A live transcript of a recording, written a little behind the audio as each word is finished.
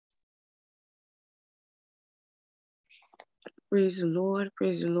Praise the Lord.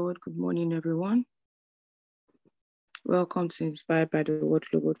 Praise the Lord. Good morning, everyone. Welcome to Inspired by the Word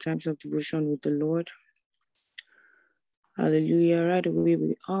Global Times of Devotion with the Lord. Hallelujah. Right away,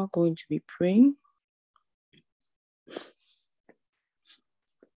 we are going to be praying.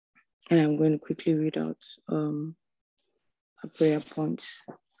 And I'm going to quickly read out our prayer points.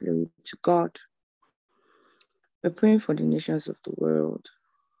 Glory to God. We're praying for the nations of the world.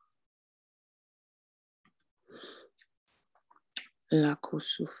 We're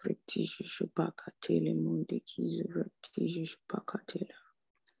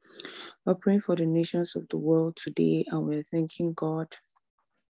praying for the nations of the world today, and we're thanking God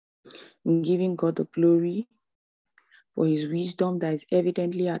and giving God the glory for his wisdom that is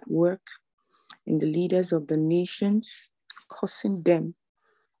evidently at work in the leaders of the nations, causing them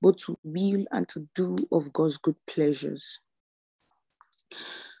both to will and to do of God's good pleasures.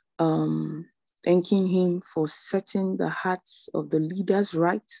 Thanking him for setting the hearts of the leaders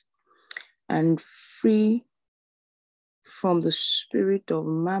right and free from the spirit of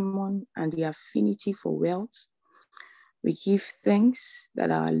mammon and the affinity for wealth. We give thanks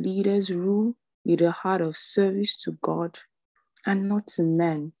that our leaders rule with a heart of service to God and not to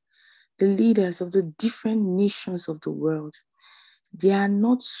men. The leaders of the different nations of the world, they are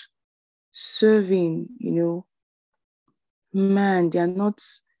not serving, man. They are not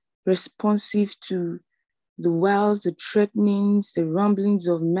responsive to the wiles, the threatenings, the rumblings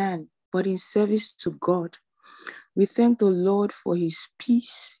of man, but in service to God. We thank the Lord for his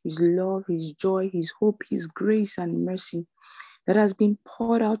peace, his love, his joy, his hope, his grace and mercy that has been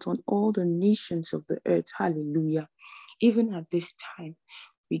poured out on all the nations of the earth. Hallelujah. Even at this time,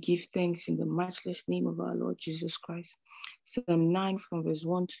 we give thanks in the matchless name of our Lord Jesus Christ. Psalm 9 from verse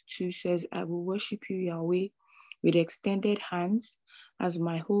 1 to 2 says, I will worship you, Yahweh, with extended hands as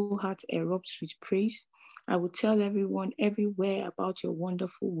my whole heart erupts with praise. I will tell everyone everywhere about your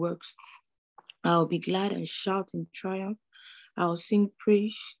wonderful works. I'll be glad and shout in triumph. I'll sing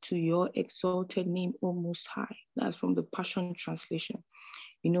praise to your exalted name, O Most High. That's from the Passion Translation.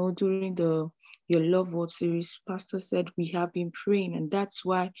 During Your Love Word series, Pastor said we have been praying, and that's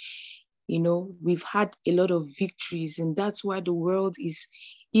why, we've had a lot of victories, and that's why the world is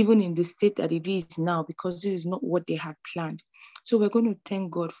even in the state that it is now, because this is not what they had planned. So we're going to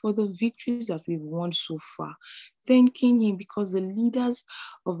thank God for the victories that we've won so far, thanking him because the leaders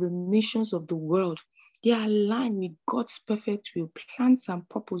of the nations of the world, they are aligned with God's perfect will, plans and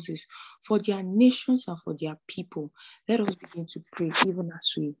purposes for their nations and for their people. Let us begin to pray even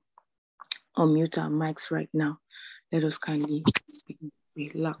as we unmute our mics right now. Let us kindly begin to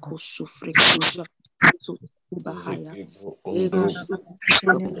pray.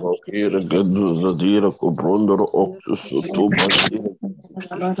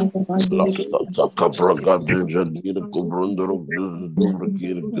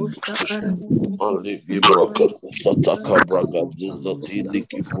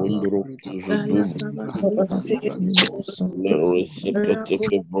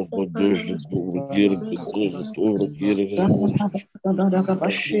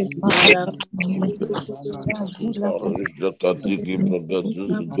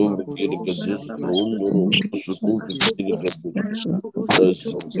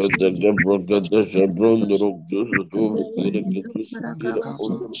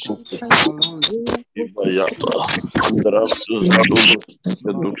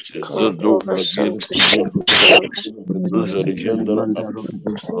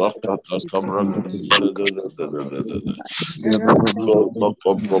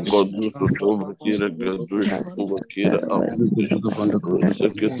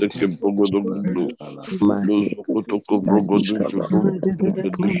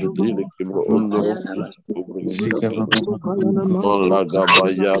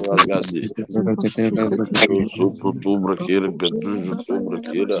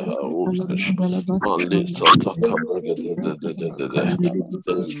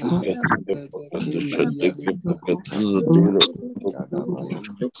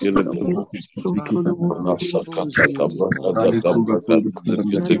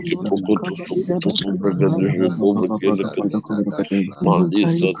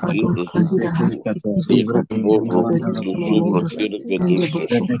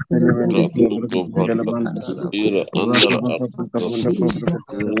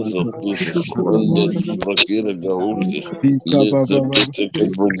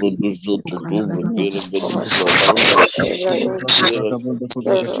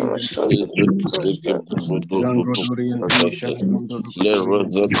 Lezekete brogodoso to brakete.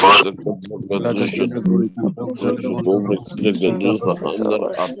 Lezekete brogodoso brogodoso to brakete handar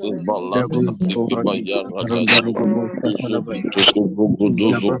atis balaka teke bayara gada. Lezekete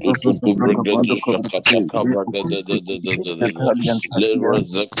brogodoso kutuku brogodoso kataka bragade.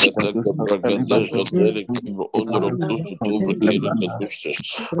 Lezekete brogodoso tele kibro ondro kusu to brakete.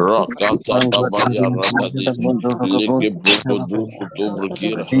 Rakata kabayara gadi. Leke brogodoso to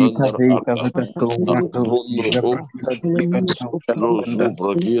brakete handar aka. Apondo Lozu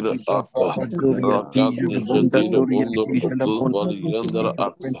Brakira Aka Rakati Jadira Undo Opus Baliandra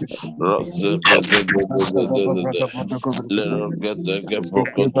Aka Razekadebede Lergedege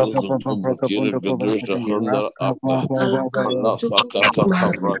Brokodozo to Brakira Gadusha Handra Aka Mala Sakata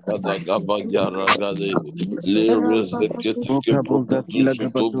Kabrakada Gabayara Gade Lerezeketeke Brokodozo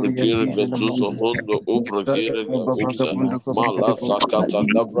to Brakira Gadusa Hondo Ubrakira Gadusa Mala Sakata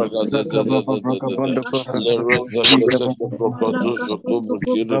Gabragade Lerezeketeke Brokodozo to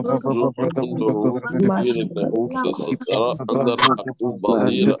Brakira Gadusa Hondo Ubrakira Gadusa Satara Andara Aku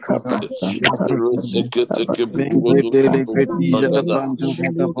Balira Aka Lerezeketeke Brokodozo to Bragada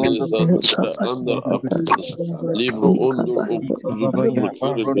Lezadira Andar Akas Libro Ondo Okuzu to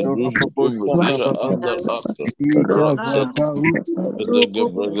Brakira Gadusa to Brakira Andar Aka Razeketeke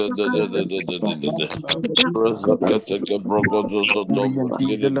Bragada Razakateke Brogodozo to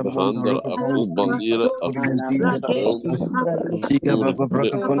Brakira Gahandar Aku Balira Aka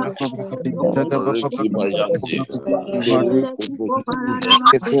Riki Bayandi Ndoro Kukutuza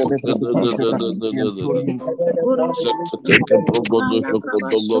Zakateke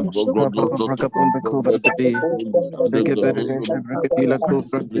Brogodozo Kotogo Brogodozo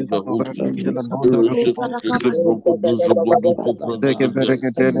to Rishikeke Brogodozo Goduko Bragade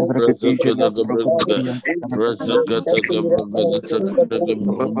Razakateke Bragade Razakateke Bragade Sakateke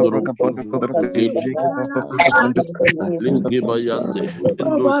Brondoro Kiri Lingi Bayande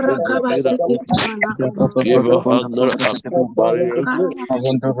Indo Kubrakira Kiba Handar Akubari Kira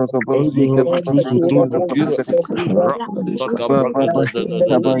Saka Bragada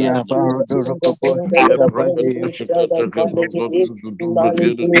Le Bragada Shakataka Bragada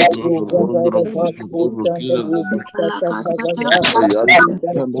Brakira Gadusa Hondra Brakira Gadusa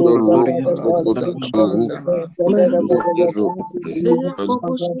Ayanda Noro Kukutu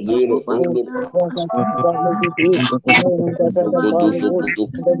Zero Ondo Brogodoso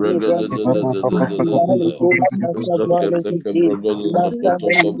Kutuku Bragada Zakataka Bragada Zakotaka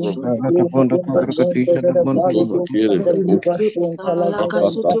Bragada Kiri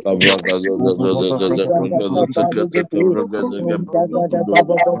Rakataka Bragada Bragada Zakataka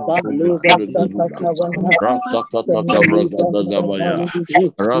Bragada Bragada Rasakataka Bragada Gabaya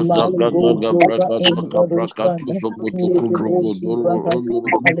Rasakataka Bragada Brakatu Sokutuku Brogodoro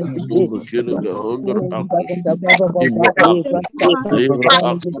Ondoro Kutuku Kiri Gahondro Akus Libra Akus Libra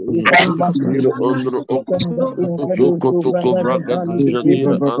Akus Libra Ondro Okus Zokotoko Bragadu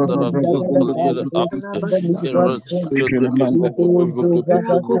Jadira Andara Kubalira Akus Raskateke Brogodo Kutuku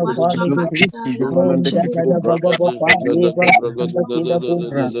Brogodo Zokotoko Bragadu Jagada Bragada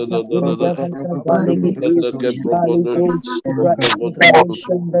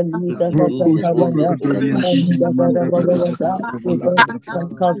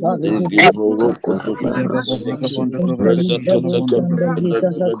Raskateke Brogodo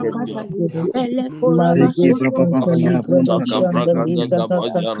Taka bragada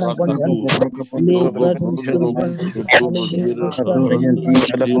gabaya rakadu. Logo brondoro kutubu kira gahandu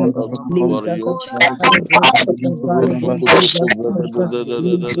kira akubariyo. Rosso kutuku bragada.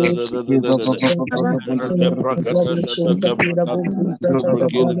 Ke brakata shata ke brakatu kutubu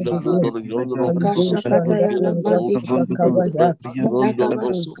kira gadundoro yondoro kutubu kira gahusa. Rondoro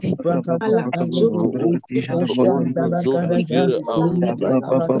okus. Libro okus. Ondo zombra kira auska.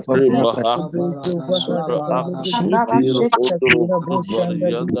 Ribaha. Libra akus. Kira ondoro kuzbari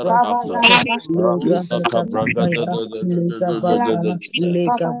yandara akta. Rasaka bragada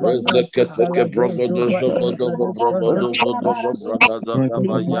Rezekateke brogodo zogodogo brogodo zogodo bragada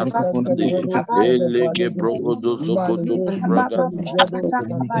gabayara de elege brogodo zogodo bragada bragada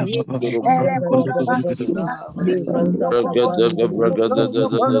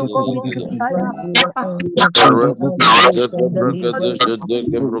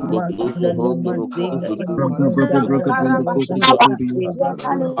Shedeke brogodo zohondo kuzu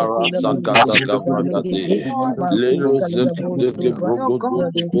Arasakata kabragade lero zekateke brogodo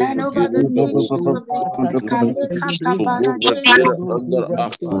zogodo kere gado Gobra kira andar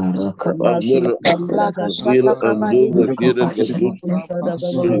aka amir aka zira andobra kira gadut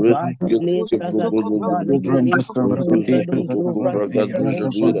Reskete brogodo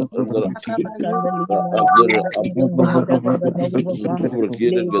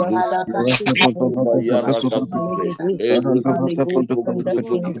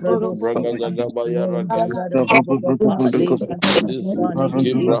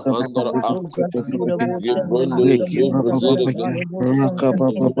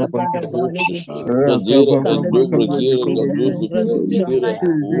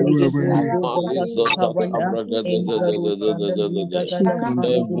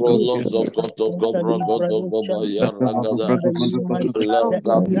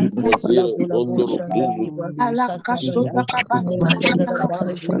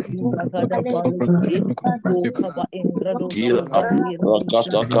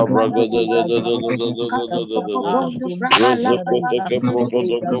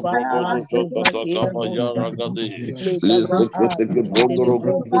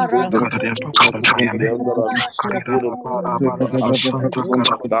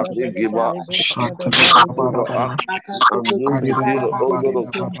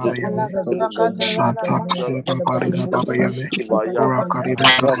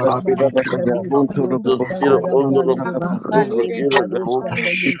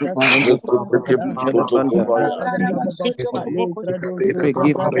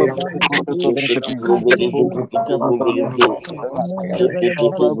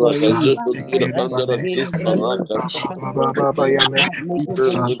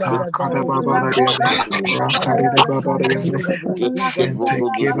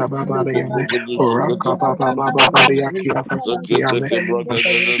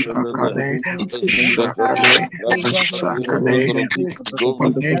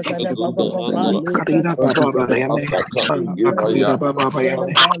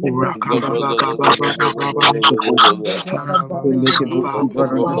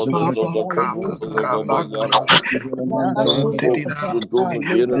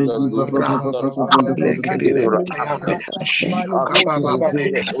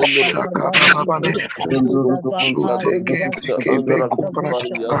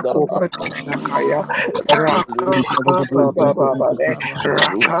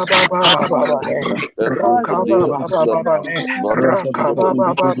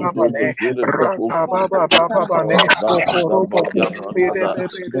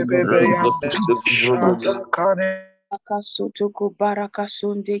Sotoko baraka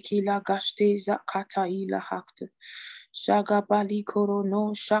sonde kila gashteza kata ila hakte. Shagabali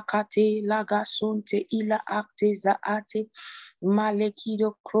korono shakate lagasonte ila akte zaate.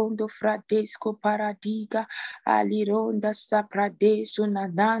 Malekido krondo fradesco paradiga alironda sapradeso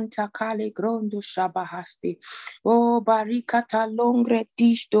nananta kale grondo shabahaste. O barikata longre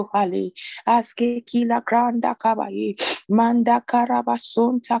tisto hale aske kila granda kabaye manda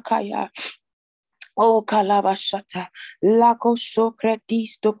karabasonta kaya. Oh, Kalabashata, Lago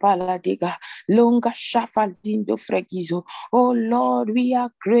Socretisto Paladiga, Longa Shafalindo Fregizo. Oh Lord, we are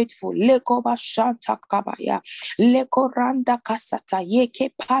grateful. Leko Bashanta Kabaya, Leko Randa Kasata,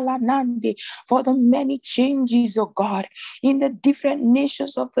 Yeke Palanande, for the many changes of God in the different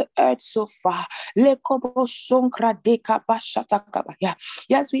nations of the earth so far. Leko Bosonkra Deka Bashata Kabaya.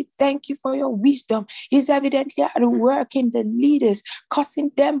 Yes, we thank you for your wisdom. Is evidently at work in the leaders,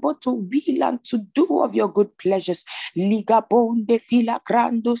 causing them both to will and to do of your good pleasures. Liga bonde fila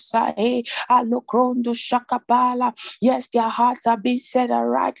grando sae alokrondo shakabala. Yes, their hearts have been set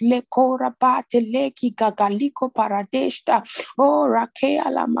aright. Lekora bate leki gagaliko paradeshta. Oh rakea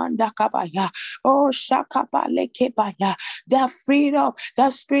lamanda kabaya. Oh shakabale kebaya. They are freed up.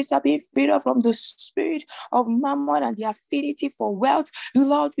 Their spirits are being freed up from the spirit of mammon and the affinity for wealth.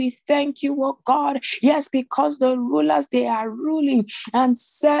 Lord, we thank you, oh God. Yes, because the rulers, they are ruling and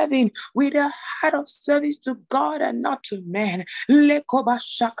serving with a heart of service to God and not to men. We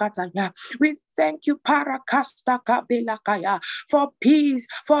thank you, Parakastakabelakaya, for peace,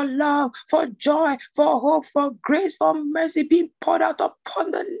 for love, for joy, for hope, for grace, for mercy being poured out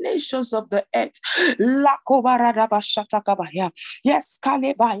upon the nations of the earth. Yes,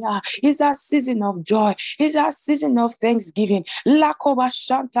 Kalebaya is a season of joy, is a season of thanksgiving.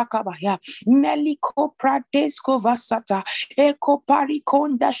 Lakobashantakabaya, Meliko Pradesko Vasata, Eko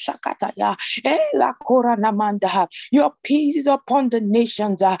Parikonda Shakataya, Ela Koranamanda. Your peace is upon the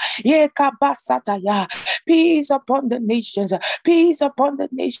nations. Yekabasataya. peace upon the nations, peace upon the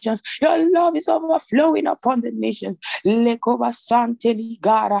nations. Your love is overflowing upon the nations. Lekoba Sante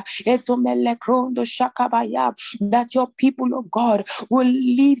Ligara, Etomele Krondo Shakabaya, that your people, oh God, will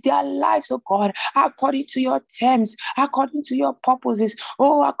live their lives, oh God, according to your terms, according to your purposes,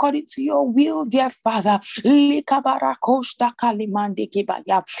 oh, according to your will, dear Father.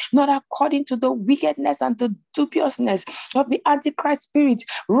 Not according to the wickedness and the dubiousness of the Antichrist spirit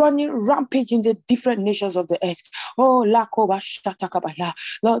running rampage in the different nations of the earth. Oh, Lakoba Shatakabaya.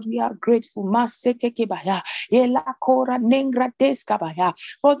 Lord, we are grateful. Masetekebaya, Elakora Nengra Deskabaya.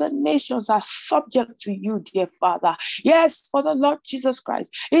 For the nations are subject to you, dear Father. Yes, for the Lord Jesus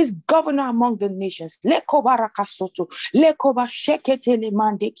Christ is governor among the nations. Lekoba Rakasoto, Lekoba Sheketele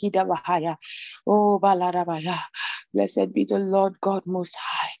Mandekidabahaya. Oh, Balarabaya. Blessed be the Lord God Most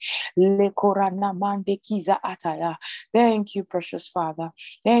High. Lekorana Mandekiza Ataya. Thank you, precious Father.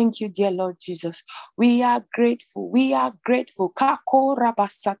 Thank you, dear Lord Jesus. We are grateful. We are grateful. Kakora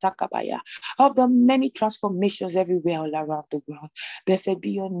Basata Kabaya. Of the many transformations everywhere all around the world. Blessed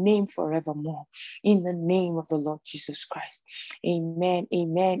be your name forevermore. In the name of the Lord Jesus Christ. Amen.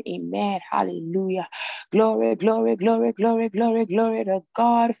 Amen. Amen. Hallelujah. Glory, glory, glory, glory, glory, glory to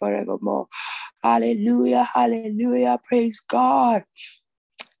God forevermore. Hallelujah. Hallelujah. Praise God.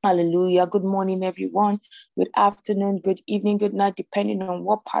 Hallelujah. Good morning, everyone. Good afternoon, good evening, good night, depending on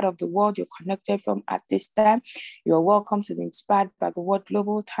what part of the world you're connected from at this time. You're welcome to the Inspired by the Word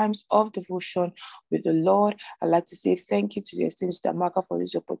Global Times of Devotion with the Lord. I'd like to say thank you to the esteemed Sister Marka for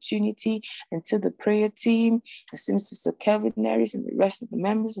this opportunity, and to the prayer team, esteemed Sister Kelvin Neris, and the rest of the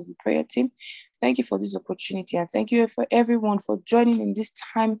members of the prayer team. Thank you for this opportunity, and thank you for everyone for joining in this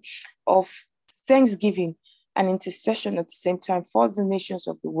time of Thanksgiving and intercession at the same time for the nations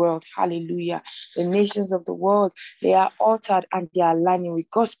of the world. Hallelujah. The nations of the world, they are altered and they are aligning with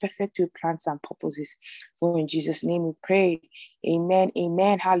God's perfect will, plans and purposes. For in Jesus' name we pray. Amen.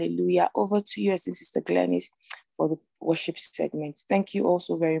 Amen. Hallelujah. Over to you, Sister Glennis, for the worship segment. Thank you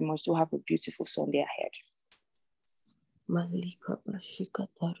also very much. To have a beautiful Sunday ahead. Malika Bashika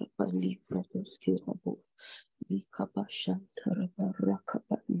Tarabali Pradoskirabo, Lika Bashantaraba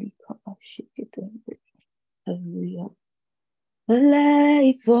Lika Bashikitabu. Hallelujah. My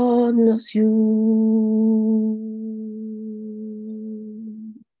life honors you.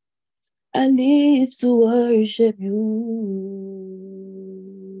 I live to worship you.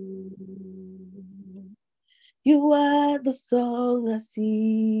 You are the song I sing.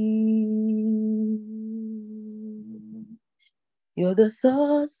 You're the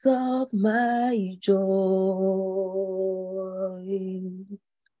source of my joy.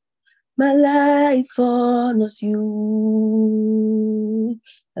 My life honors you.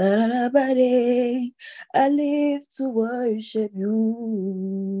 I live to worship you.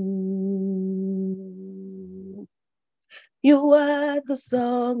 You are the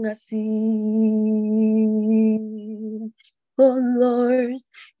song I sing. Oh Lord,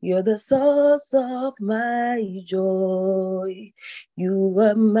 you're the source of my joy. You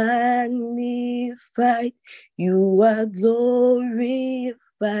are magnified. You are glorified.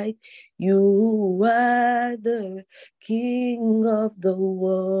 You are the King of the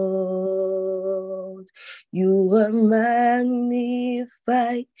world. You are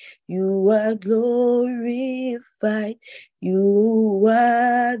magnified. You are glorified. You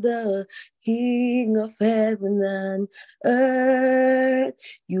are the King of heaven and earth.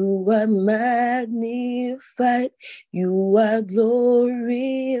 You are magnified. You are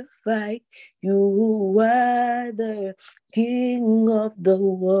glorified. You are the King of the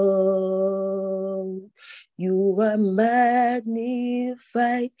world. You are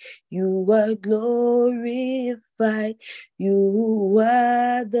magnified. You are glorified. You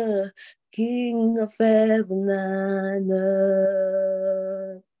are the King of heaven and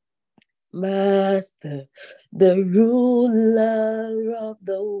earth. Master, the ruler of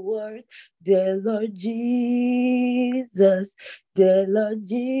the world, dear Lord Jesus, dear Lord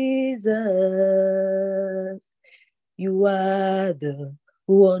Jesus. You are the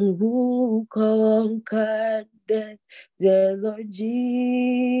one who conquered death, dear Lord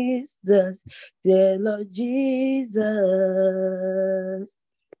Jesus, dear Lord Jesus.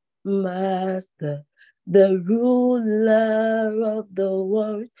 Master, the ruler of the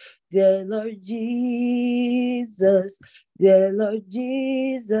world, dear Lord Jesus, dear Lord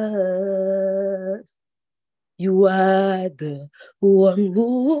Jesus. You are the one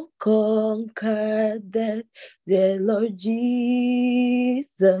who conquered death, dear Lord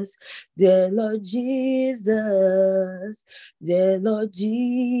Jesus, dear Lord Jesus, dear Lord Jesus.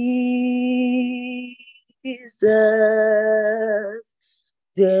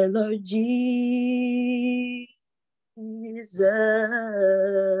 dear Lord Jesus,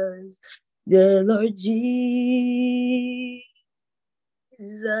 dear Lord Jesus,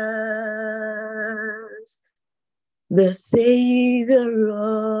 the Savior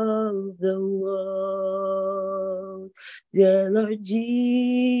of the world, dear Lord Jesus,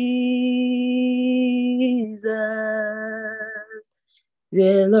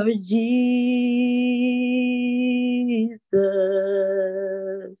 dear Lord Jesus,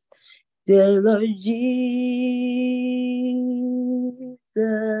 dear Lord Jesus,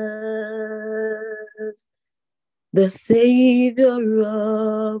 the Savior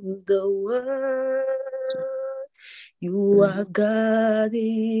of the world. You are God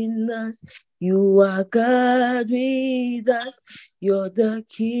in us. You are God with us. You're the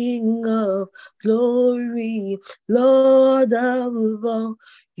King of glory, Lord of all.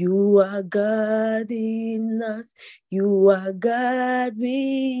 You are God in us. You are God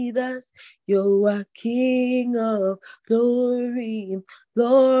with us. You are King of glory,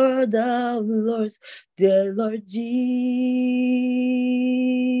 Lord of lords, dear Lord Jesus,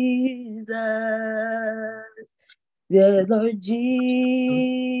 dear Lord Jesus.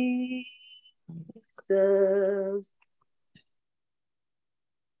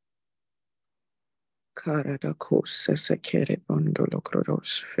 Karadakos sekere bondolo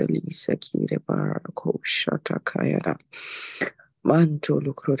krodos felice kire barakos shata kayada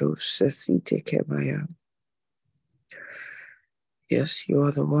mantolo krodos sesite kebaya. Yes, you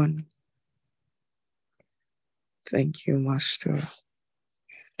are the one. Thank you, Master.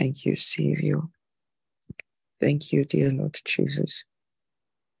 Thank you, Savior. Thank you, dear Lord Jesus.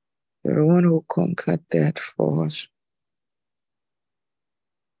 You're the one who conquered that for us.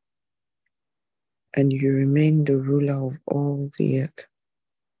 And you remain the ruler of all the earth.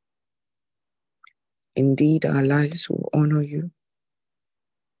 Indeed, our lives will honor you.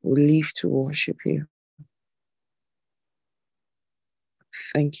 We'll live to worship you.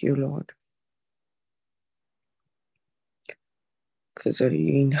 Thank you, Lord. Because you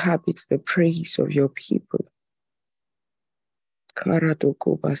inhabit the praise of your people.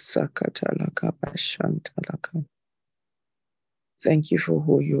 Thank you for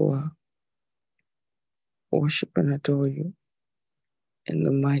who you are. Worship and adore you in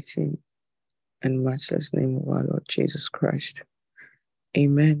the mighty and matchless name of our Lord Jesus Christ.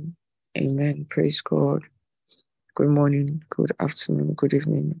 Amen. Amen. Praise God. Good morning, good afternoon, good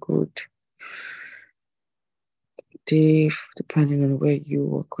evening, good day, depending on where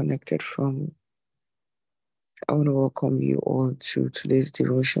you are connected from. I want to welcome you all to today's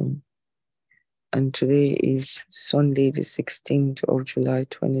devotion. And today is Sunday, the 16th of July,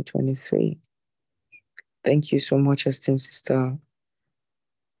 2023. Thank you so much, esteemed Sister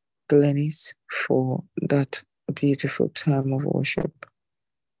Glennis, for that beautiful time of worship.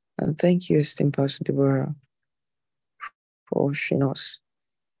 And thank you, esteemed Pastor Deborah, for ushering us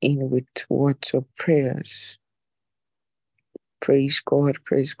in with words of prayers. Praise God,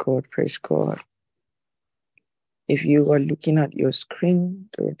 praise God, praise God. If you are looking at your screen,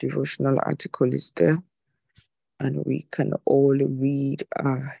 the devotional article is there, and we can all read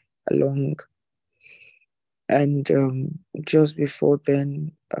along. And just before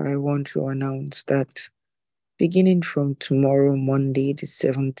then, I want to announce that beginning from tomorrow, Monday, the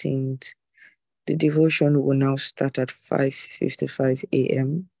 17th, the devotion will now start at 5:55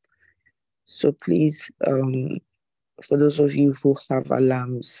 a.m. So please, for those of you who have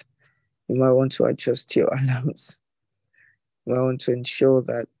alarms, you might want to adjust your alarms. You might want to ensure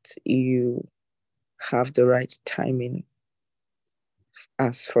that you have the right timing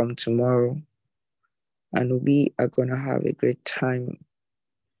as from tomorrow. And we are going to have a great time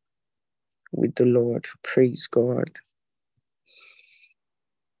with the Lord. Praise God.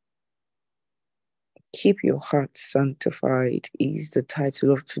 Keep Your Heart Sanctified is the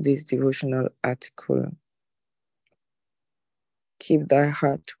title of today's devotional article. Keep thy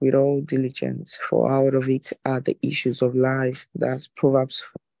heart with all diligence, for out of it are the issues of life. That's Proverbs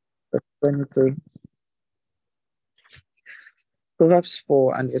 23. Proverbs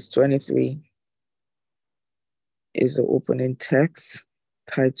 4 and verse 23 is the opening text,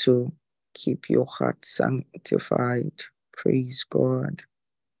 titled, Keep Your Heart Sanctified. Praise God.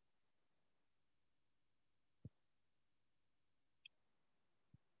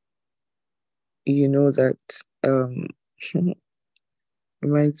 You know that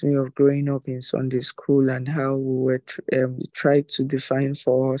reminds me of growing up in Sunday school and how we were tried to define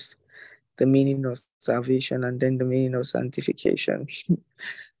for us the meaning of salvation and then the meaning of sanctification.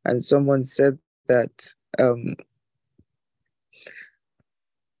 And someone said that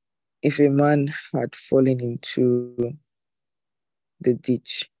if a man had fallen into the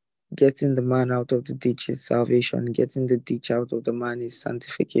ditch. Getting the man out of the ditch is salvation. Getting the ditch out of the man is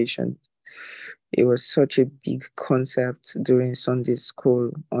sanctification. It was such a big concept during Sunday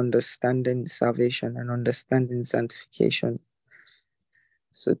school, understanding salvation and understanding sanctification.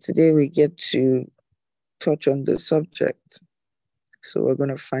 So today we get to touch on the subject. So we're going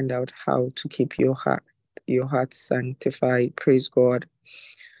to find out how to keep your heart sanctified. Praise God.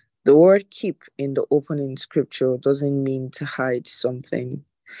 The word keep in the opening scripture doesn't mean to hide something.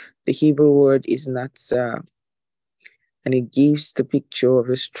 The Hebrew word is natsah, and it gives the picture of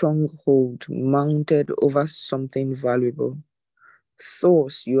a stronghold mounted over something valuable.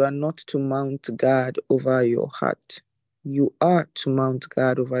 Thus, you are not to mount guard over your heart. You are to mount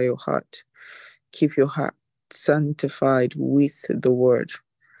guard over your heart. Keep your heart sanctified with the word.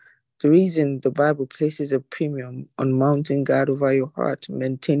 The reason the Bible places a premium on mounting guard over your heart,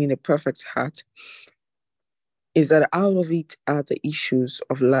 maintaining a perfect heart, is that out of it are the issues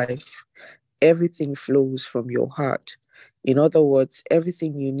of life. Everything flows from your heart. In other words,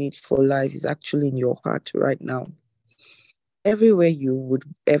 everything you need for life is actually in your heart right now. Everywhere you would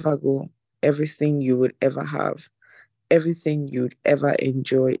ever go, everything you would ever have, everything you'd ever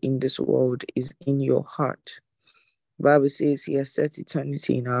enjoy in this world is in your heart. The Bible says he has set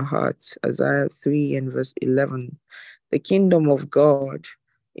eternity in our hearts. Isaiah 3 and verse 11. The kingdom of God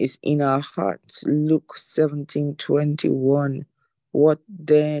is in our hearts. Luke 17:21. What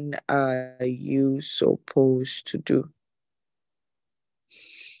then are you supposed to do?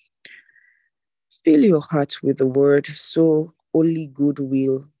 Fill your heart with the word, so only good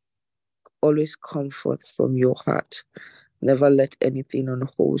will always come forth from your heart. Never let anything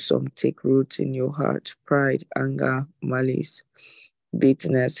unwholesome take root in your heart. Pride, anger, malice,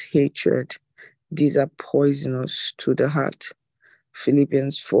 bitterness, hatred. These are poisonous to the heart.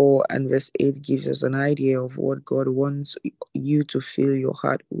 Philippians 4 and verse 8 gives us an idea of what God wants you to fill your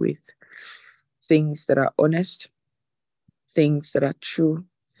heart with. Things that are honest, things that are true,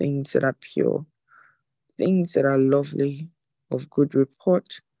 things that are pure, things that are lovely, of good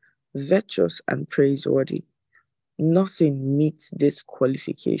report, virtuous and praiseworthy. Nothing meets this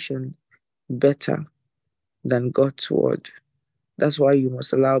qualification better than God's word. That's why you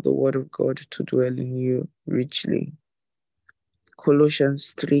must allow the word of God to dwell in you richly.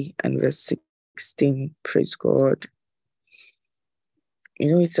 Colossians 3 and verse 16, praise God.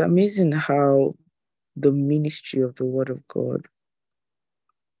 It's amazing how the ministry of the word of God,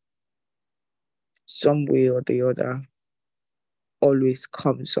 some way or the other, always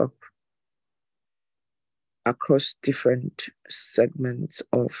comes up across different segments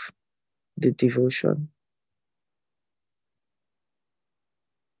of the devotion.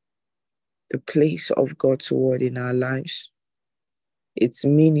 The place of God's word in our lives, its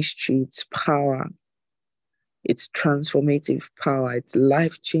ministry, its power, its transformative power, its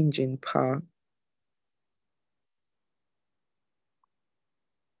life-changing power.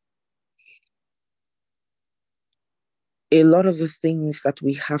 A lot of the things that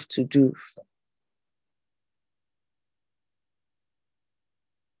we have to do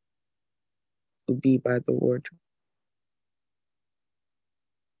will be by the word.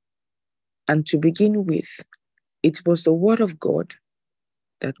 And to begin with, it was the word of God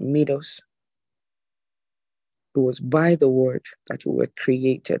that made us. It was by the word that we were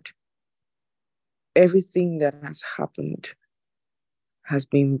created. Everything that has happened has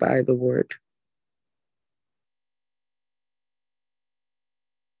been by the word.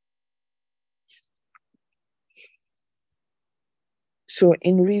 So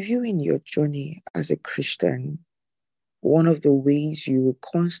in reviewing your journey as a Christian, one of the ways you will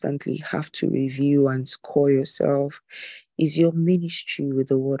constantly have to review and score yourself is your ministry with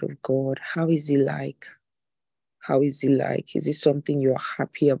the word of God. How is it like? How is it like? Is it something you're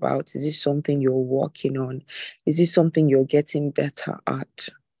happy about? Is it something you're working on? Is it something you're getting better at?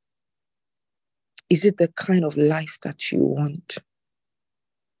 Is it the kind of life that you want?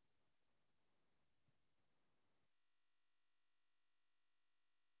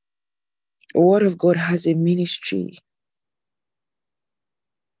 The word of God has a ministry.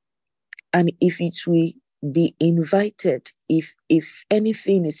 And if it will be invited, if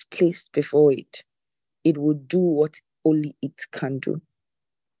anything is placed before it, it will do what only it can do.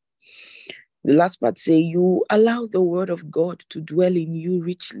 The last part say, you allow the word of God to dwell in you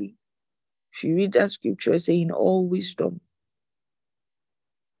richly. If you read that scripture, say in all wisdom.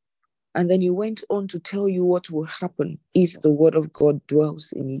 And then he went on to tell you what will happen if the word of God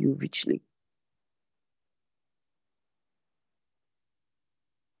dwells in you richly.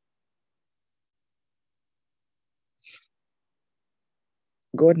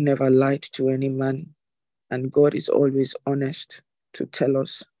 God never lied to any man, and God is always honest. to tell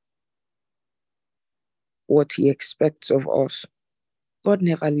us what he expects of us. God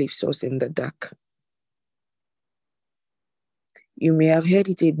never leaves us in the dark. You may have heard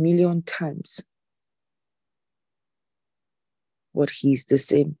it 1,000,000 times, but he's the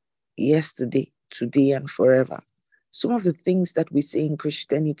same yesterday, today, and forever. Some of the things that we say in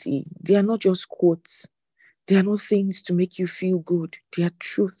Christianity, they are not just quotes. They are not things to make you feel good. They are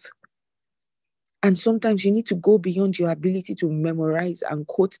truth. And sometimes you need to go beyond your ability to memorize and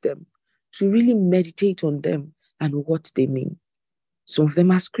quote them, to really meditate on them and what they mean. Some of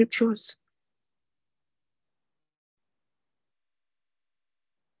them are scriptures.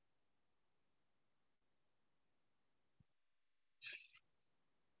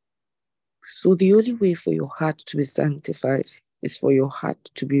 So the only way for your heart to be sanctified is for your heart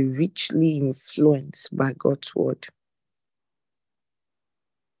to be richly influenced by God's word.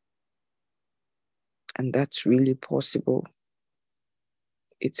 And that's really possible.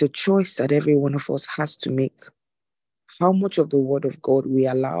 It's a choice that every one of us has to make. How much of the word of God we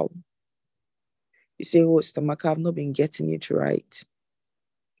allow. You say, oh, Stomach, I've not been getting it right.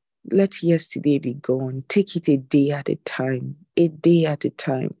 Let yesterday be gone. Take it a day at a time, a day at a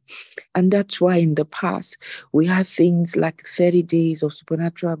time. And that's why in the past, we had things like 30 days of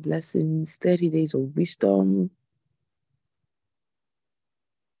supernatural blessings, 30 days of wisdom,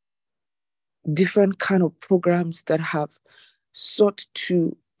 different kind of programs that have sought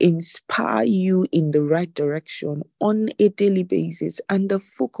to inspire you in the right direction on a daily basis. And the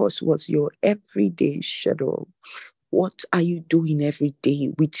focus was your everyday schedule. What are you doing every day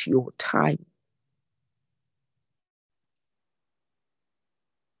with your time?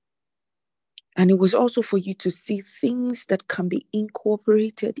 And it was also for you to see things that can be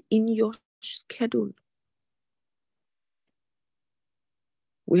incorporated in your schedule.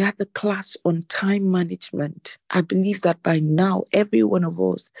 We had the class on time management. I believe that by now, every one of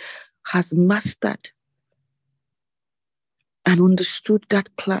us has mastered and understood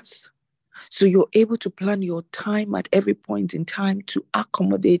that class. So you're able to plan your time at every point in time to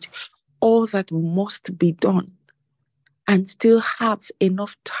accommodate all that must be done and still have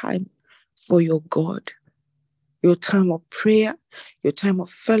enough time for your God, your time of prayer, your time of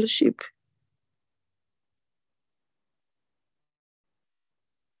fellowship.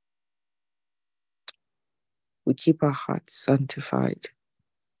 We keep our hearts sanctified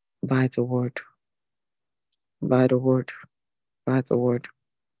by the word, by the word, by the word.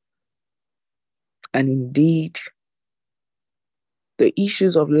 And indeed, the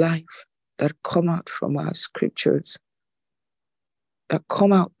issues of life that come out from our scriptures, that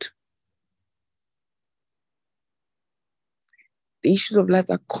come out, the issues of life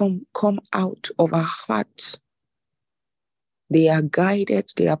that come out of our hearts, they are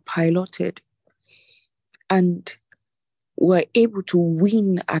guided, they are piloted, and we're able to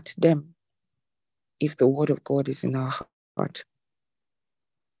win at them if the word of God is in our heart.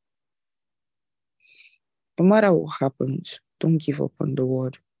 No matter what happens, don't give up on the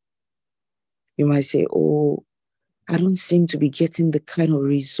word. You might say, oh, I don't seem to be getting the kind of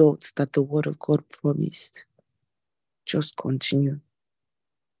results that the word of God promised. Just continue.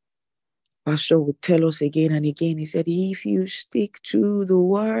 Pastor would tell us again and again, he said, if you stick to the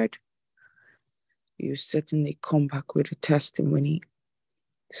word, you certainly come back with a testimony.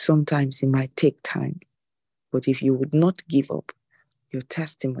 Sometimes it might take time, but if you would not give up, your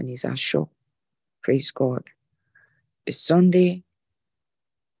testimonies are sure. Praise God. It's Sunday,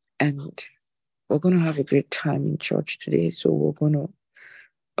 and we're going to have a great time in church today, so we're going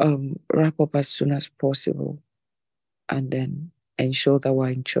to wrap up as soon as possible and then ensure that we're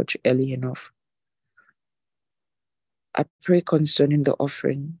in church early enough. I pray concerning the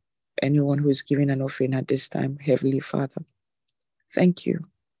offering, anyone who is giving an offering at this time, Heavenly Father, thank you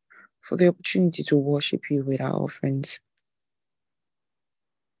for the opportunity to worship you with our offerings.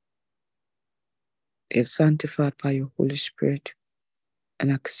 It's sanctified by your Holy Spirit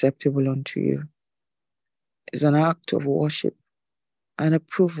and acceptable unto you. It's an act of worship and a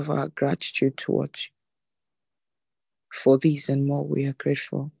proof of our gratitude towards you. For these and more, we are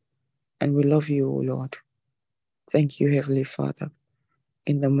grateful, and we love you, O Lord. Thank you, Heavenly Father,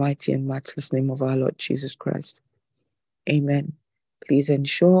 in the mighty and matchless name of our Lord Jesus Christ. Amen. Please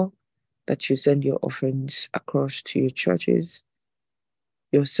ensure that you send your offerings across to your churches,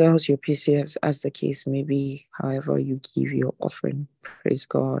 your cells, your PCFs, as the case may be, however you give your offering. Praise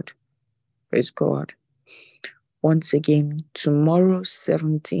God. Praise God. Once again, tomorrow,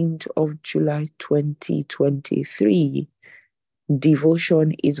 17th of July, 2023,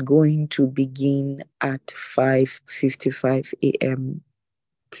 devotion is going to begin at 5:55 a.m.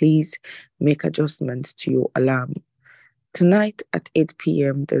 Please make adjustments to your alarm. Tonight at 8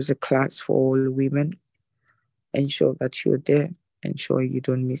 p.m., there's a class for all women. Ensure that you're there. Ensure you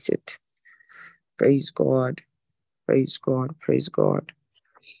don't miss it. Praise God. Praise God. Praise God.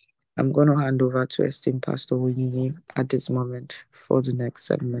 I'm going to hand over to esteemed Pastor Oyini at this moment for the next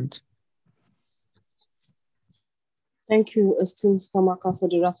segment. Thank you, esteemed Stamaka, for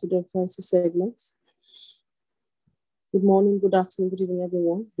the Rapid Fancy segment. Good morning, good afternoon, good evening,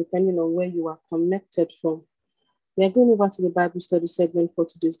 everyone, depending on where you are connected from. We are going over to the Bible study segment for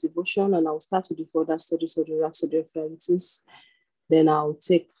today's devotion, and I'll start with the further studies of the Rhapsody of Realities. Then I'll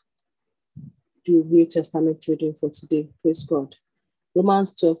take the New Testament reading for today. Praise God.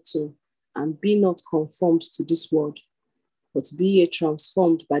 Romans 12:2. And be not conformed to this world, but be ye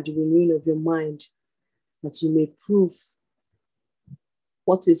transformed by the renewing of your mind, that you may prove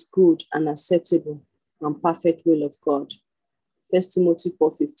what is good and acceptable and perfect will of God. 1 Timothy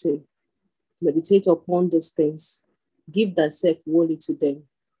 4:15. Meditate upon these things, give thyself wholly to them,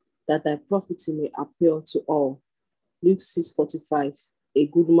 that thy profiting may appear to all. Luke 6:45. A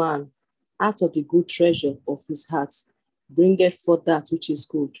good man, out of the good treasure of his heart, bringeth forth that which is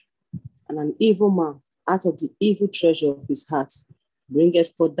good. And an evil man, out of the evil treasure of his heart,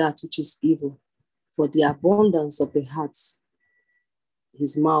 bringeth forth that which is evil. For the abundance of the heart,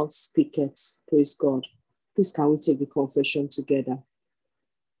 his mouth speaketh. Praise God. Please can we take the confession together?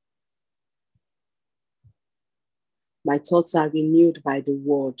 My thoughts are renewed by the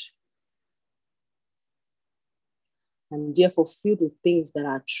word, and therefore filled with things that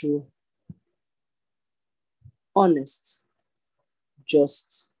are true, honest,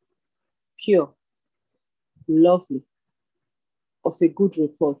 just, pure, lovely, of a good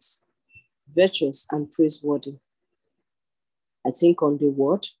report, virtuous and praiseworthy. I think on the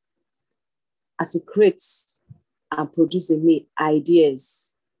word as it creates and produces in me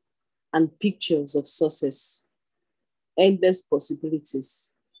ideas and pictures of success, endless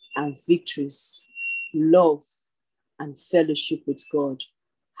possibilities and victories, love and fellowship with God.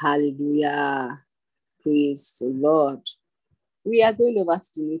 Hallelujah. Praise the Lord. We are going over to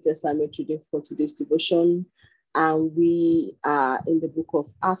the New Testament reading for today's devotion, and we are in the book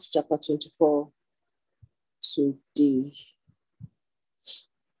of Acts chapter 24 today.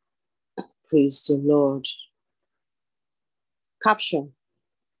 Praise the Lord. Caption: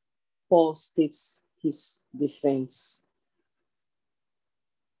 Paul states his defense.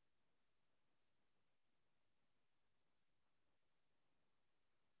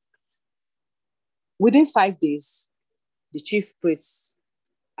 Within 5 days, the chief priest,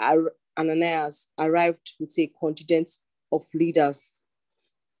 Ananias, arrived with a contingent of leaders,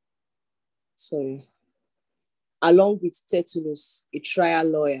 along with Tertullus, a trial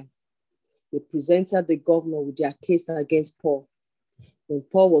lawyer. They presented the governor with their case against Paul. When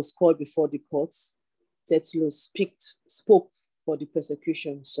Paul was called before the courts, Tertullus spoke for the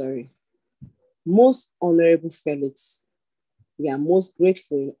persecution. Most honorable Felix, we are most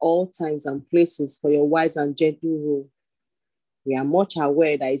grateful in all times and places for your wise and gentle rule. We are much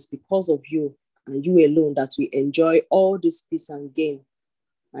aware that it's because of you and you alone that we enjoy all this peace and gain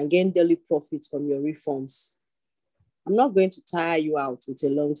daily profit from your reforms. I'm not going to tire you out with a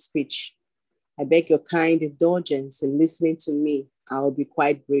long speech. I beg your kind indulgence in listening to me. I'll be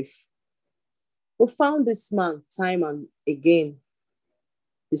quite brief. We found this man time and again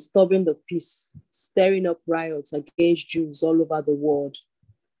disturbing the peace, stirring up riots against Jews all over the world.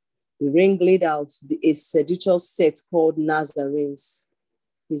 The ringleader of a seditious sect called Nazarenes.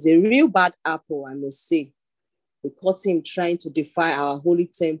 He's a real bad apple, I must say. We caught him trying to defy our holy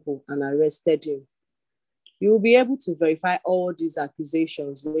temple and arrested him. You will be able to verify all these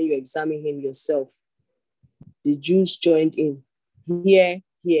accusations when you examine him yourself. The Jews joined in. Here,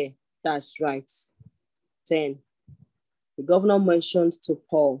 that's right. 10. The governor mentioned to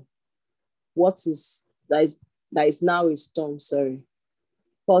Paul, that is now a storm,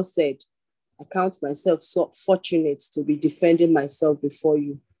 Paul said, I count myself so fortunate to be myself before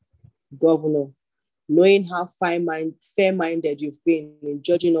you, Governor, knowing how fair-minded you've been in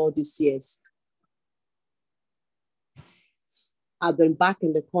judging all these years. I've been back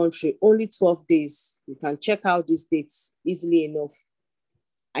in the country only 12 days. You can check out these dates easily enough.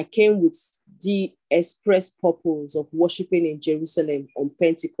 I came with the express purpose of worshiping in Jerusalem on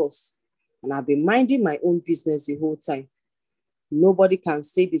Pentecost, and I've been minding my own business the whole time. Nobody can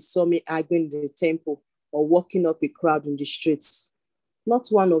say they saw me arguing in the temple or walking up a crowd in the streets. Not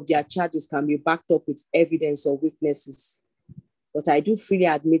one of their charges can be backed up with evidence or witnesses. But I do freely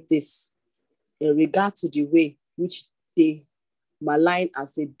admit this in regard to the way which they malign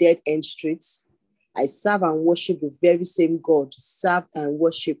as a dead-end streets. I serve and worship the very same God served and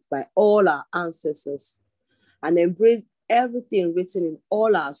worshipped by all our ancestors, and embrace everything written in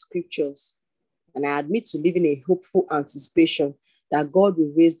all our scriptures. And I admit to live in a hopeful anticipation that God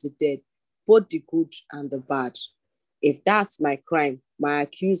will raise the dead, both the good and the bad. If that's my crime, my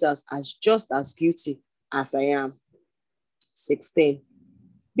accusers are just as guilty as I am. 16.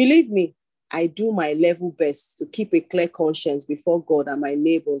 Believe me, I do my level best to keep a clear conscience before God and my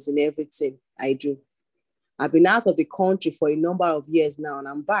neighbors in everything I do. I've been out of the country for a number of years now, and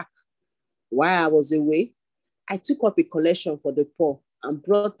I'm back. While I was away, I took up a collection for the poor and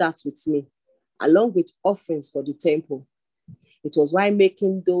brought that with me, along with offerings for the temple. It was while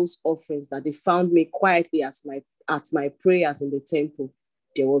making those offerings that they found me quietly at my prayers in the temple.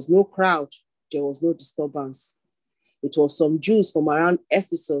 There was no crowd, there was no disturbance. It was some Jews from around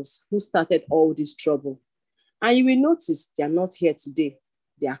Ephesus who started all this trouble. And you will notice they are not here today.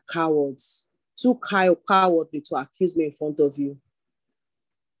 They are cowards, too cowardly to accuse me in front of you.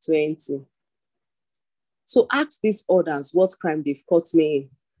 20. So ask these others what crime they've caught me in.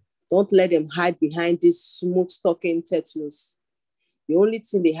 Don't let them hide behind this smooth-talking Tertullus. The only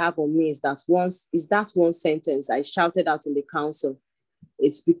thing they have on me is that one sentence I shouted out in the council.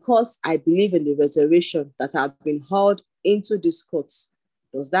 It's because I believe in the resurrection that I've been hauled into this court.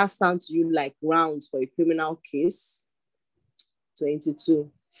 Does that sound to you like grounds for a criminal case? 22.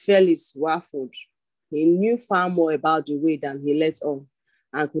 Felix Warford. He knew far more about the way than he let on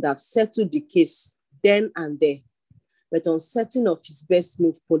and could have settled the case then and there. But uncertain of his best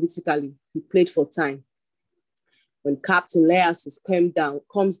move politically, he played for time. When Captain Leasis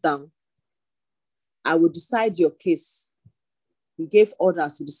comes down, I will decide your case. He gave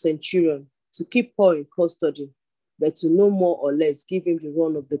orders to the centurion to keep Paul in custody, but to no more or less give him the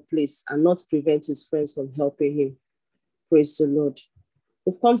run of the place and not prevent his friends from helping him. Praise the Lord.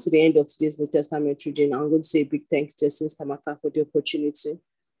 We've come to the end of today's New Testament reading. I'm going to say a big thank you to Sister Maka for the opportunity.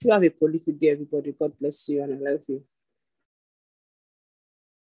 You have a prolific day, everybody. God bless you and I love you.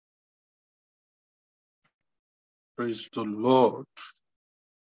 Praise the Lord.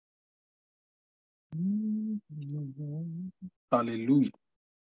 Hallelujah.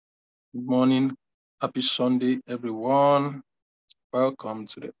 Good morning. Happy Sunday, everyone. Welcome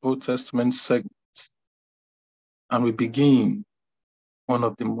to the Old Testament segment. And we begin one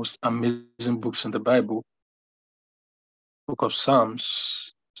of the most amazing books in the Bible, Book of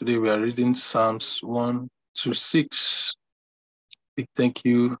Psalms. Today we are reading Psalms 1 to 6. Big thank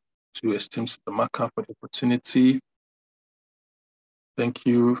you to esteemed Sister Maka for the opportunity. Thank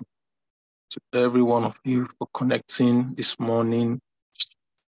you to every one of you for connecting this morning.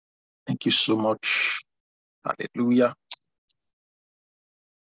 Thank you so much. Hallelujah.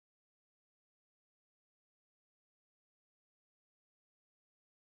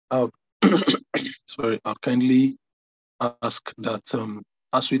 I'll kindly ask that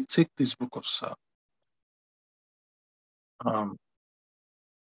as we take this book of Psalms,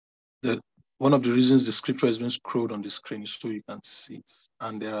 one of the reasons the scripture is being scrolled on the screen is so you can see it.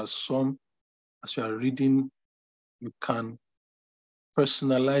 And there are some, as you are reading, you can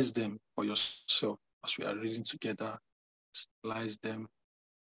personalize them for yourself as we are reading together, personalize them,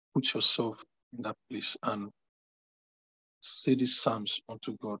 put yourself in that place and say these Psalms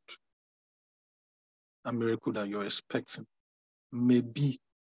unto God. A miracle that you're expecting may be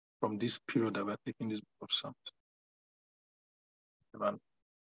from this period that we're taking this book of Psalms. Amen.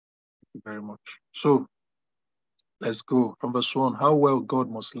 Thank you very much. So let's go from verse 1. How well God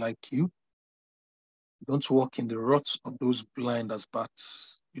must like you. Don't walk in the ruts of those blind as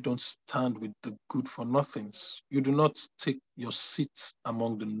bats. You don't stand with the good for nothings. You do not take your seats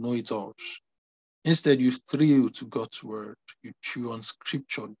among the know-it-alls. Instead, you thrill to God's word. You chew on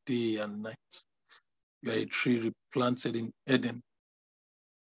scripture day and night. You are a tree replanted in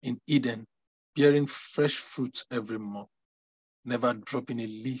Eden, bearing fresh fruit every month, never dropping a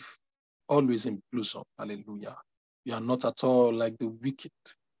leaf, always in blossom. Hallelujah. You are not at all like the wicked,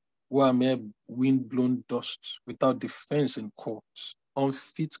 who are mere wind-blown dust, without defense in courts,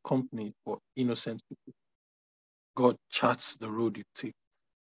 unfit company for innocent people. God charts the road you take.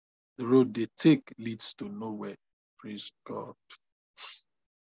 The road they take leads to nowhere. Praise God.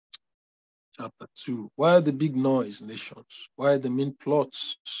 Chapter 2. Why the big noise, nations? Why the mean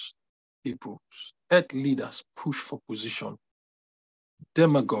plots, peoples? Earth leaders push for position.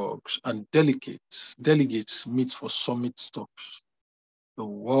 Demagogues and delegates meet for summit stops. The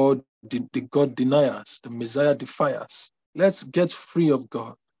world, the God deniers, the Messiah defiers. Let's get free of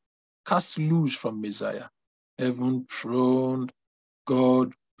God. Cast loose from Messiah. Heaven throned,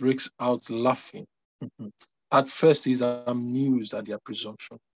 God breaks out laughing. At first, he's amused at their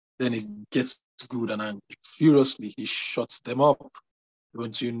presumption. Then it gets good and angry. Furiously, he shuts them up.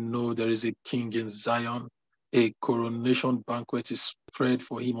 Don't you know there is a king in Zion? A coronation banquet is spread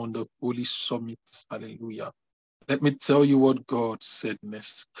for him on the holy summit. Hallelujah. Let me tell you what God said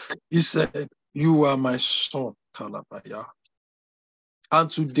next. He said, "You are my son, Kalabaya, and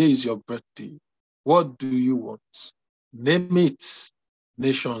today is your birthday. What do you want? Name it.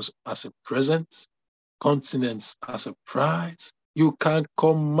 Nations as a present, continents as a prize. You can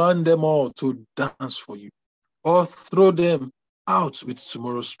command them all to dance for you, or throw them out with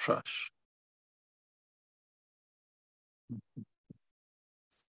tomorrow's trash."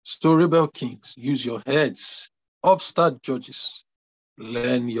 So, rebel kings, use your heads. Upstart judges,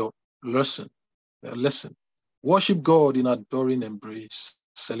 learn your lesson. Lesson. Worship God in adoring embrace.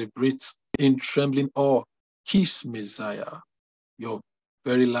 Celebrate in trembling awe. Kiss Messiah. Your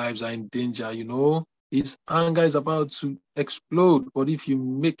very lives are in danger, you know. His anger is about to explode, but if you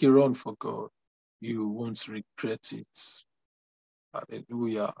make a run for God, you won't regret it.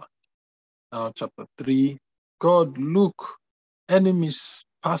 Hallelujah. Now, chapter 3. God, look, enemies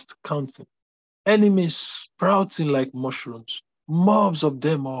past counting, enemies sprouting like mushrooms, mobs of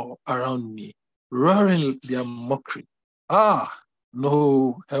them all around me, roaring their mockery. Ah,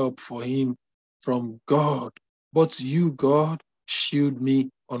 no help for him from God, but you, God, shield me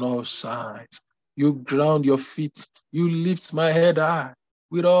on all sides. You ground your feet, you lift my head high.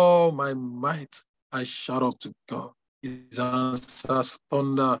 With all my might, I shout up to God. His answers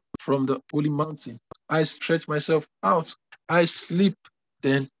thunder from the holy mountain. I stretch myself out. I sleep,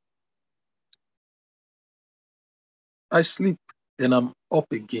 then I sleep, then I'm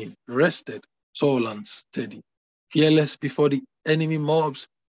up again, rested, tall and steady, fearless before the enemy mobs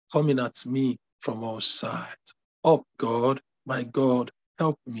coming at me from all sides. Up, God, my God,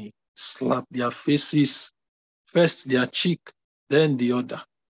 help me. Slap their faces, first their cheek, then the other.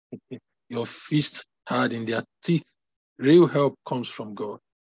 Your fist hard in their teeth. Real help comes from God.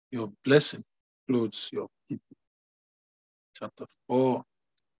 Your blessing clothes your people. Chapter 4.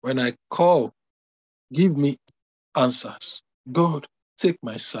 When I call, give me answers. God, take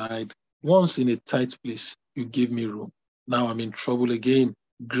my side. Once in a tight place, you gave me room. Now I'm in trouble again.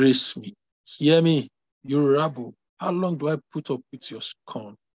 Grace me. Hear me, you rabble. How long do I put up with your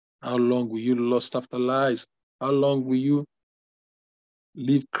scorn? How long will you lust after lies? How long will you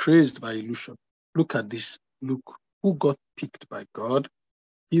live crazed by illusion? Look at this. Look, who got picked by God?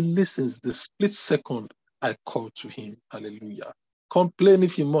 He listens the split second I call to him. Hallelujah. Complain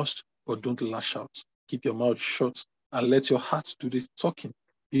if you must, but don't lash out. Keep your mouth shut and let your heart do the talking.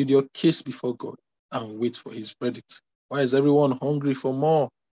 Build your case before God and wait for his verdict. Why is everyone hungry for more?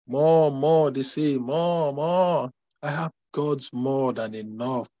 More, more, they say, more, more. I have God's more than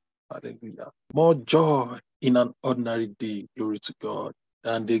enough. Hallelujah. More joy in an ordinary day, glory to God,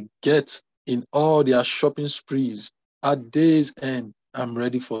 than they get in all their shopping sprees. At day's end, I'm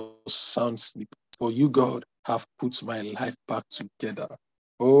ready for sound sleep. For you, God, have put my life back together.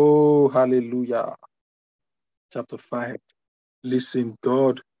 Oh, hallelujah. Chapter 5. Listen,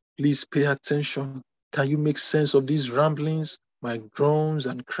 God, please pay attention. Can you make sense of these ramblings, my groans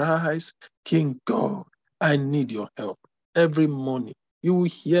and cries? King God, I need your help. Every morning, you will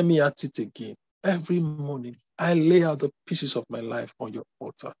hear me at it again. Every morning, I lay out the pieces of my life on your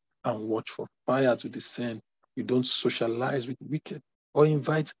altar and watch for fire to descend. You don't socialize with wicked or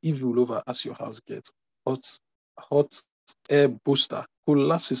invite evil over as your house gets. Hot air booster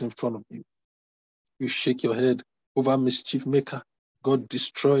collapses in front of you. You shake your head over mischief maker. God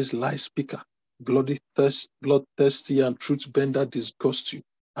destroys lie speaker. Bloodthirsty and truth bender disgust you.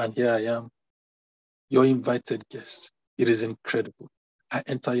 And here I am, your invited guest. It is incredible. I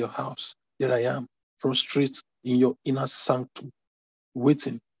enter your house. Here I am, prostrate in your inner sanctum,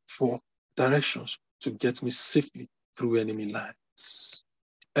 waiting for directions to get me safely through enemy lines.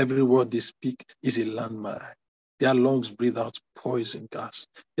 Every word they speak is a landmine. Their lungs breathe out poison gas.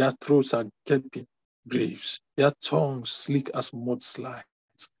 Their throats are gaping graves. Their tongues sleek as mudslides.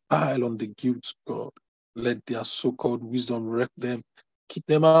 Pile on the guilt, God. Let their so-called wisdom wreck them. Kick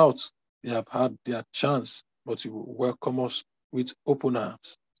them out. They have had their chance, but you will welcome us with open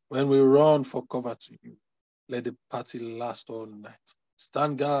arms. When we run for cover to you, let the party last all night.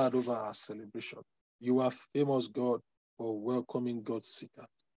 Stand guard over our celebration. You are famous, God, for welcoming God's seekers,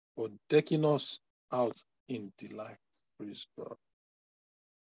 for decking us out in delight. Praise God.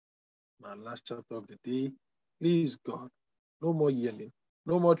 My last chapter of the day. Please, God, no more yelling,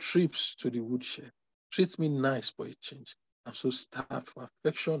 no more trips to the woodshed. Treat me nice for a change. I'm so starved for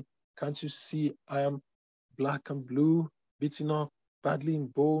affection. Can't you see I am black and blue, beaten up badly in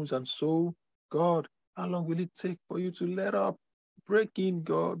bones and soul? God, how long will it take for you to let up? Break in,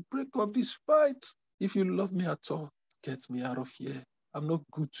 God. Break up this fight. If you love me at all, get me out of here. I'm not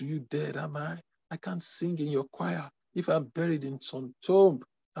good to you dead, am I? I can't sing in your choir. If I'm buried in some tomb,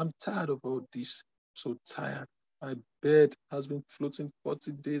 I'm tired of all this. So tired. My bed has been floating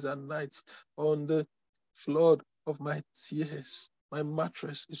 40 days and nights on the flood of my tears. My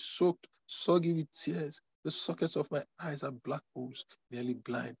mattress is soaked, soggy with tears. The sockets of my eyes are black holes, nearly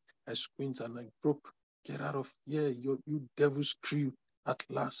blind. I squint and I grope. Get out of here, you devil's crew. At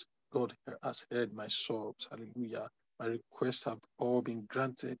last, God has heard my sobs. Hallelujah. My requests have all been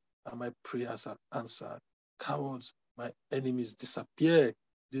granted and my prayers are answered. Cowards, my enemies disappear.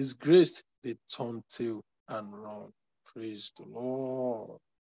 Disgraced, they turn tail and run. Praise the Lord.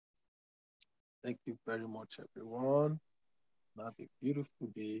 Thank you very much, everyone. Have a beautiful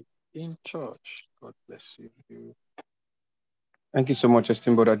day in church. God bless you. Thank you so much,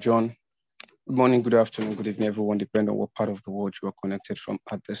 esteemed Brother John. Good morning, good afternoon, good evening, everyone, depending on what part of the world you are connected from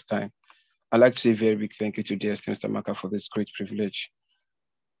at this time. I'd like to say a very big thank you to dear esteemed Stamaka for this great privilege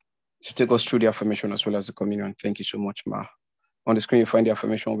to take us through the affirmation as well as the communion. Thank you so much, Ma. On the screen, you find the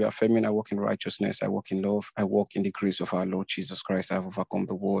affirmation. We are affirming, I walk in righteousness, I walk in love, I walk in the grace of our Lord Jesus Christ. I have overcome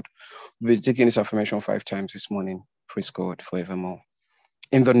the world. We'll be taking this affirmation 5 times this morning. Praise God forevermore.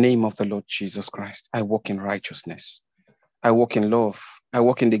 In the name of the Lord Jesus Christ, I walk in righteousness. I walk in love. I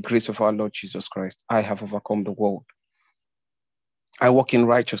walk in the grace of our Lord Jesus Christ. I have overcome the world. I walk in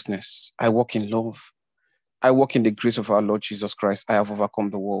righteousness. I walk in love. I walk in the grace of our Lord Jesus Christ. I have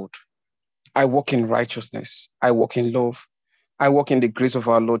overcome the world. I walk in righteousness. I walk in love. I walk in the grace of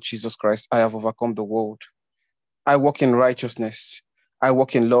our Lord Jesus Christ. I have overcome the world. I walk in righteousness. I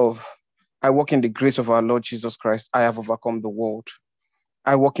walk in love. I walk in the grace of our Lord Jesus Christ. I have overcome the world.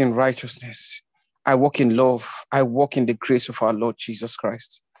 I walk in righteousness. I walk in love. I walk in the grace of our Lord Jesus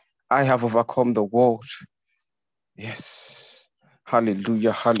Christ. I have overcome the world. Yes.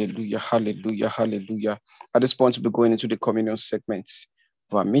 Hallelujah, hallelujah, hallelujah, hallelujah. At this point, we'll be going into the communion segment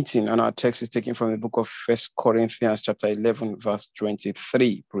of our meeting, and our text is taken from the book of 1 Corinthians chapter 11, verse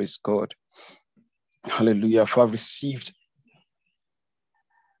 23. Praise God. Hallelujah. For I've received.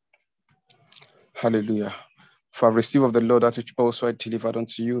 Hallelujah. For I've received of the Lord that which also I delivered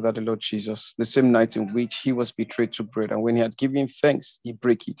unto you, that the Lord Jesus, the same night in which he was betrayed, took bread. And when he had given thanks, he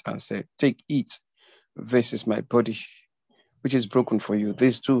brake it and said, take, eat. This is my body, which is broken for you.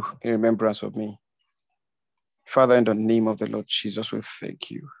 This do in remembrance of me. Father, in the name of the Lord Jesus, we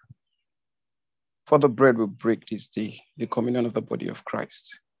thank you for the bread we break this day, the communion of the body of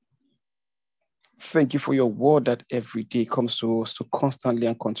Christ. Thank you for your word that every day comes to us to constantly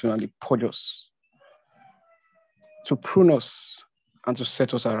and continually purge us, to prune us, and to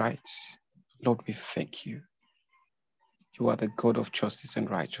set us aright. Lord, we thank you. You are the God of justice and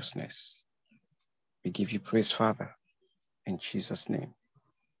righteousness. We give you praise, Father, in Jesus' name.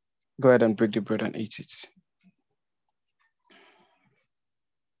 Go ahead and break the bread and eat it.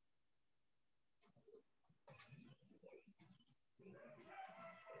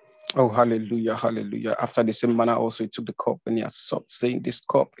 Oh, hallelujah, hallelujah. After the same manner also he took the cup and he had supped, saying, this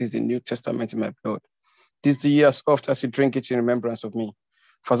cup is the New Testament in my blood. This do ye as oft as you drink it in remembrance of me.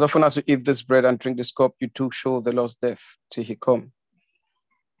 For as often as you eat this bread and drink this cup, you do show the Lord's death till he come.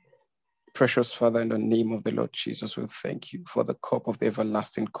 Precious Father, in the name of the Lord Jesus, we thank you for the cup of the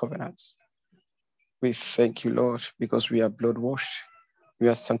everlasting covenants. We thank you, Lord, because we are blood washed, we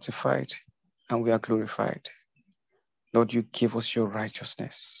are sanctified, and we are glorified. Lord, you give us your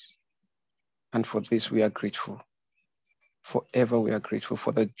righteousness. And for this, we are grateful. Forever we are grateful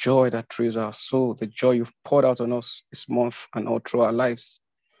for the joy that thrills our soul, the joy you've poured out on us this month and all through our lives.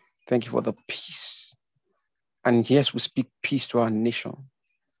 Thank you for the peace. And yes, we speak peace to our nation.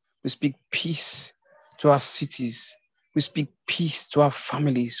 We speak peace to our cities. We speak peace to our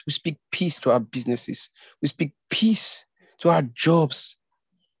families. We speak peace to our businesses. We speak peace to our jobs,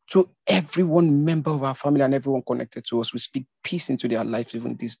 to every one member of our family and everyone connected to us. We speak peace into their lives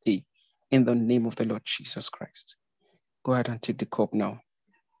even this day in the name of the Lord Jesus Christ. Go ahead and take the cup now.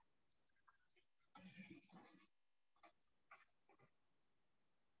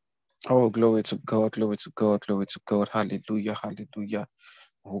 Oh, glory to God, glory to God, glory to God. Hallelujah, hallelujah.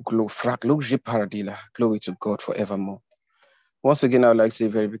 Oh, glory to God forevermore. Once again, I would like to say a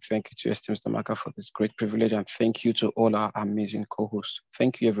very big thank you to esteemed Stamaka for this great privilege, and thank you to all our amazing co-hosts.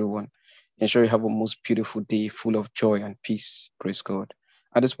 Thank you, everyone. Ensure you have a most beautiful day full of joy and peace. Praise God.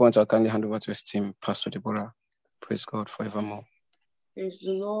 At this point, I'll kindly hand over to esteemed Pastor Deborah. Praise God forevermore. Praise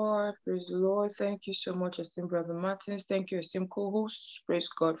the Lord. Praise the Lord. Thank you so much, esteemed Brother Martins. Thank you, esteemed co-hosts. Praise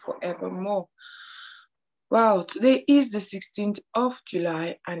God forevermore. Wow, today is the 16th of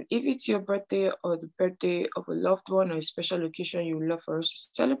July, and if it's your birthday or the birthday of a loved one or a special occasion you would love for us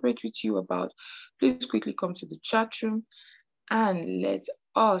to celebrate with you about, please quickly come to the chat room and let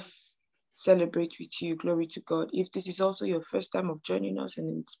us celebrate with you. Glory to God. If this is also your first time of joining us and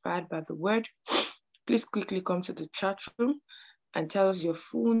inspired by the word, please quickly come to the chat room and tell us your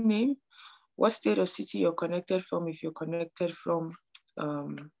full name, what state or city you're connected from, if you're connected from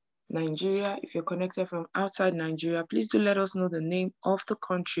Nigeria, if you're connected from outside Nigeria, please do let us know the name of the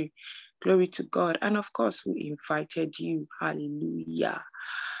country. Glory to God. And of course, who invited you. Hallelujah.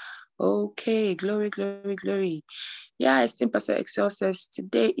 Okay, glory, glory, glory. Yeah, esteemed Pastor Excel says,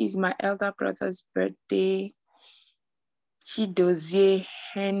 today is my elder brother's birthday. Chidozie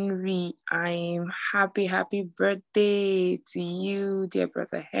Henry, I'm happy birthday to you, dear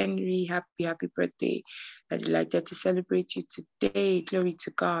brother Henry. Happy birthday. I'm delighted to celebrate you today. Glory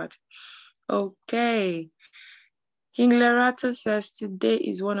to God. Okay. King Lerato says, today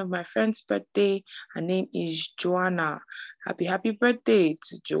is one of my friend's birthday. Her name is Joanna. Happy birthday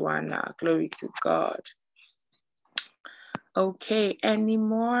to Joanna. Glory to God. Okay, any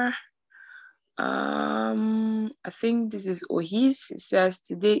more? I think this is Ohis. It says,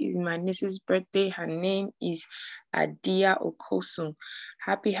 today is my niece's birthday. Her name is Adia Okosun.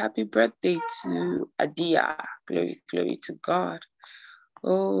 Happy birthday to Adia. Glory to God.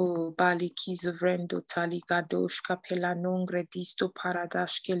 Oh, Balikizo Vrendo Taligadosh Capella Nongre Disto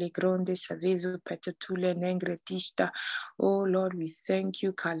Paradash Kelegronde Savezo Petatule Nengre Dista. Oh Lord, we thank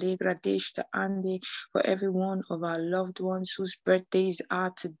you, Kalegra Deshta Ande, for every one of our loved ones whose birthdays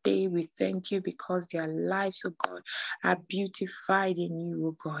are today. We thank you because their lives, oh God, are beautified in you,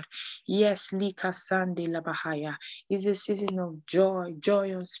 oh God. Yes, Lika Sande Labahaya is a season of joy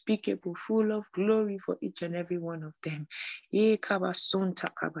unspeakable, full of glory for each and every one of them. Yes,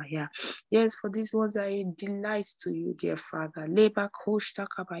 for these ones are a delight to you, dear Father. Their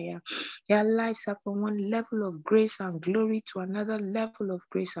lives are from one level of grace and glory to another level of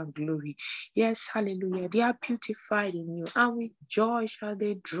grace and glory. Yes, hallelujah. They are beautified in you, and with joy shall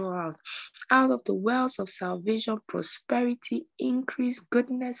they draw out of the wells of salvation, prosperity, increase,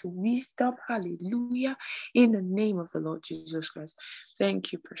 goodness, wisdom. Hallelujah. In the name of the Lord Jesus Christ.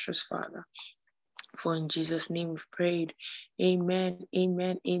 Thank you, precious Father. For in Jesus' name we've prayed. Amen,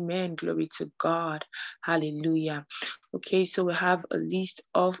 amen, amen. Glory to God. Hallelujah. Okay, so we have a list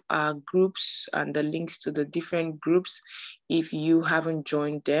of our groups and the links to the different groups. If you haven't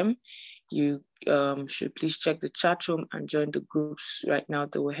joined them, you should please check the chat room and join the groups right now.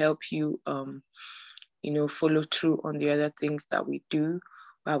 That will help you, follow through on the other things that we do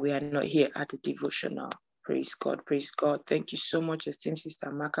while we are not here at the devotional. Praise God, praise God. Thank you so much, esteemed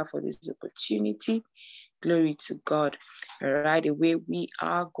Sister Maka, for this opportunity. Glory to God. Right away, we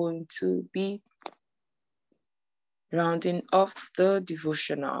are going to be rounding off the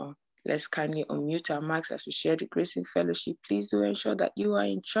devotional. Let's kindly unmute our mics as we share the grace in fellowship. Please do ensure that you are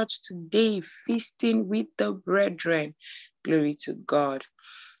in church today, feasting with the brethren. Glory to God.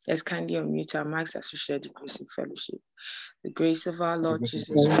 Let's kindly unmute our mics as we share the grace in fellowship. The grace of our Lord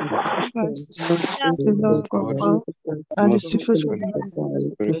Jesus Christ, The love of God, And and the the sweet fellowship fellowship of the of Holy God,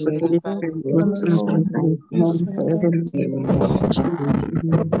 Spirit, rest and abide with with us us now now now and and forevermore. forevermore.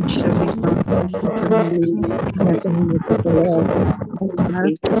 Amen. surely Goodness and mercy follow us all the days of our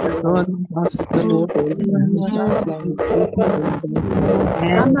life, God, house of the and Lord, we shall dwell in the house of the Lord forever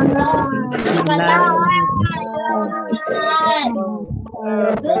and Amen. ever. Amen. Amen.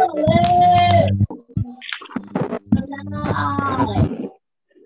 forever.